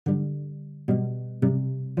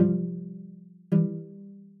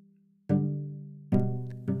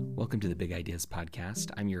Welcome to the Big Ideas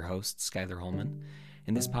Podcast. I'm your host, Skylar Holman.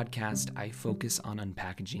 In this podcast, I focus on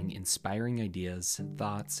unpackaging inspiring ideas,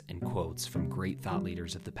 thoughts, and quotes from great thought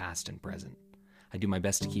leaders of the past and present. I do my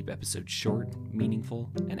best to keep episodes short,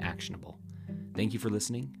 meaningful, and actionable. Thank you for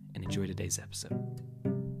listening, and enjoy today's episode.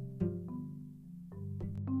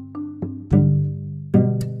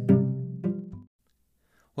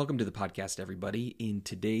 Welcome to the podcast, everybody. In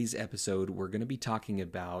today's episode, we're going to be talking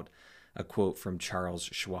about a quote from Charles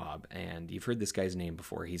Schwab, and you've heard this guy's name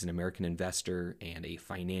before. He's an American investor and a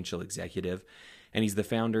financial executive, and he's the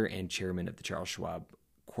founder and chairman of the Charles Schwab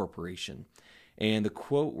Corporation. And the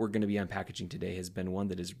quote we're going to be unpackaging today has been one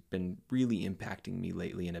that has been really impacting me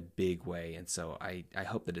lately in a big way, and so I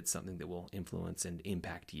hope that it's something that will influence and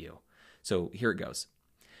impact you. So here it goes.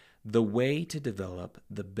 The way to develop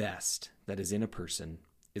the best that is in a person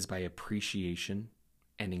is by appreciation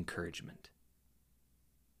and encouragement.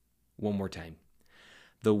 One more time.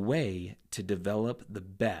 The way to develop the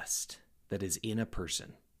best that is in a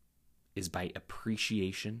person is by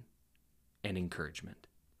appreciation and encouragement.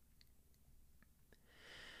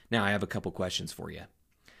 Now, I have a couple questions for you.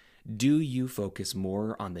 Do you focus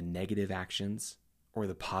more on the negative actions or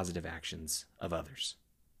the positive actions of others?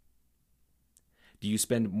 Do you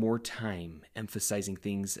spend more time emphasizing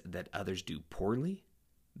things that others do poorly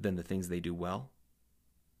than the things they do well?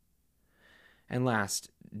 And last,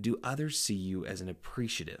 do others see you as an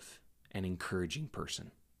appreciative and encouraging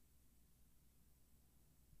person?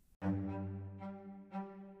 All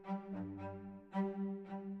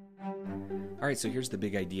right, so here's the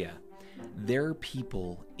big idea. There are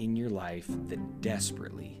people in your life that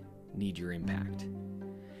desperately need your impact.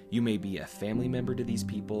 You may be a family member to these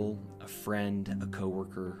people, a friend, a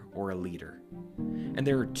coworker, or a leader. And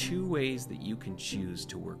there are two ways that you can choose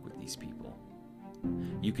to work with these people.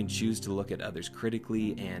 You can choose to look at others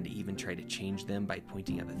critically and even try to change them by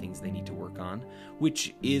pointing out the things they need to work on,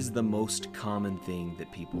 which is the most common thing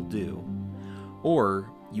that people do.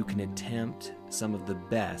 Or you can attempt some of the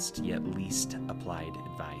best yet least applied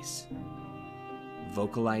advice.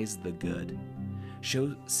 Vocalize the good.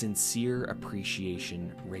 Show sincere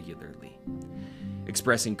appreciation regularly.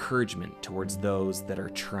 Express encouragement towards those that are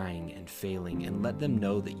trying and failing, and let them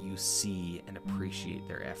know that you see and appreciate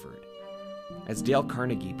their effort. As Dale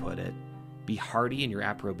Carnegie put it, be hearty in your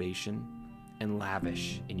approbation and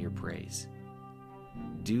lavish in your praise.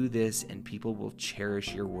 Do this and people will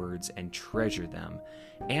cherish your words and treasure them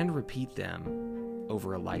and repeat them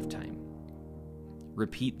over a lifetime.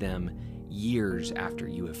 Repeat them years after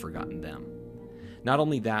you have forgotten them. Not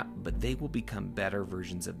only that, but they will become better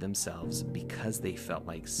versions of themselves because they felt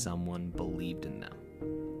like someone believed in them.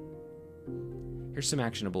 Here's some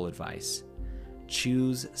actionable advice.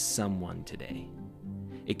 Choose someone today.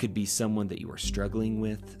 It could be someone that you are struggling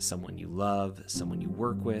with, someone you love, someone you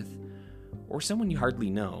work with, or someone you hardly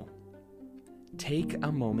know. Take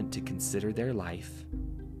a moment to consider their life,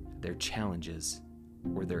 their challenges,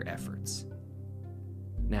 or their efforts.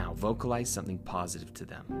 Now, vocalize something positive to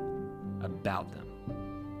them, about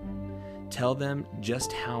them. Tell them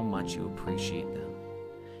just how much you appreciate them,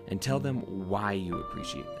 and tell them why you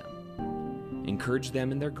appreciate them. Encourage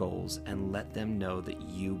them in their goals and let them know that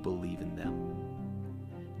you believe in them.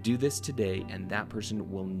 Do this today, and that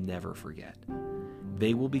person will never forget.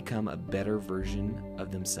 They will become a better version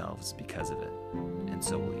of themselves because of it, and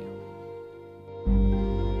so will you.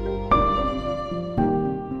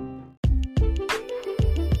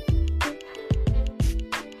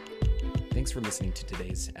 Thanks for listening to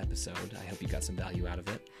today's episode. I hope you got some value out of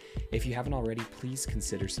it. If you haven't already, please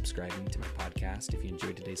consider subscribing to my podcast. If you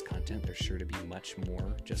enjoyed today's content, there's sure to be much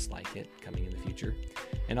more just like it coming in the future.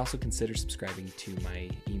 And also consider subscribing to my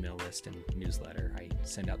email list and newsletter. I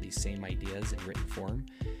send out these same ideas in written form,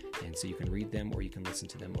 and so you can read them or you can listen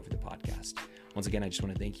to them over the podcast. Once again, I just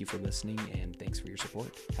want to thank you for listening, and thanks for your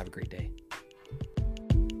support. Have a great day.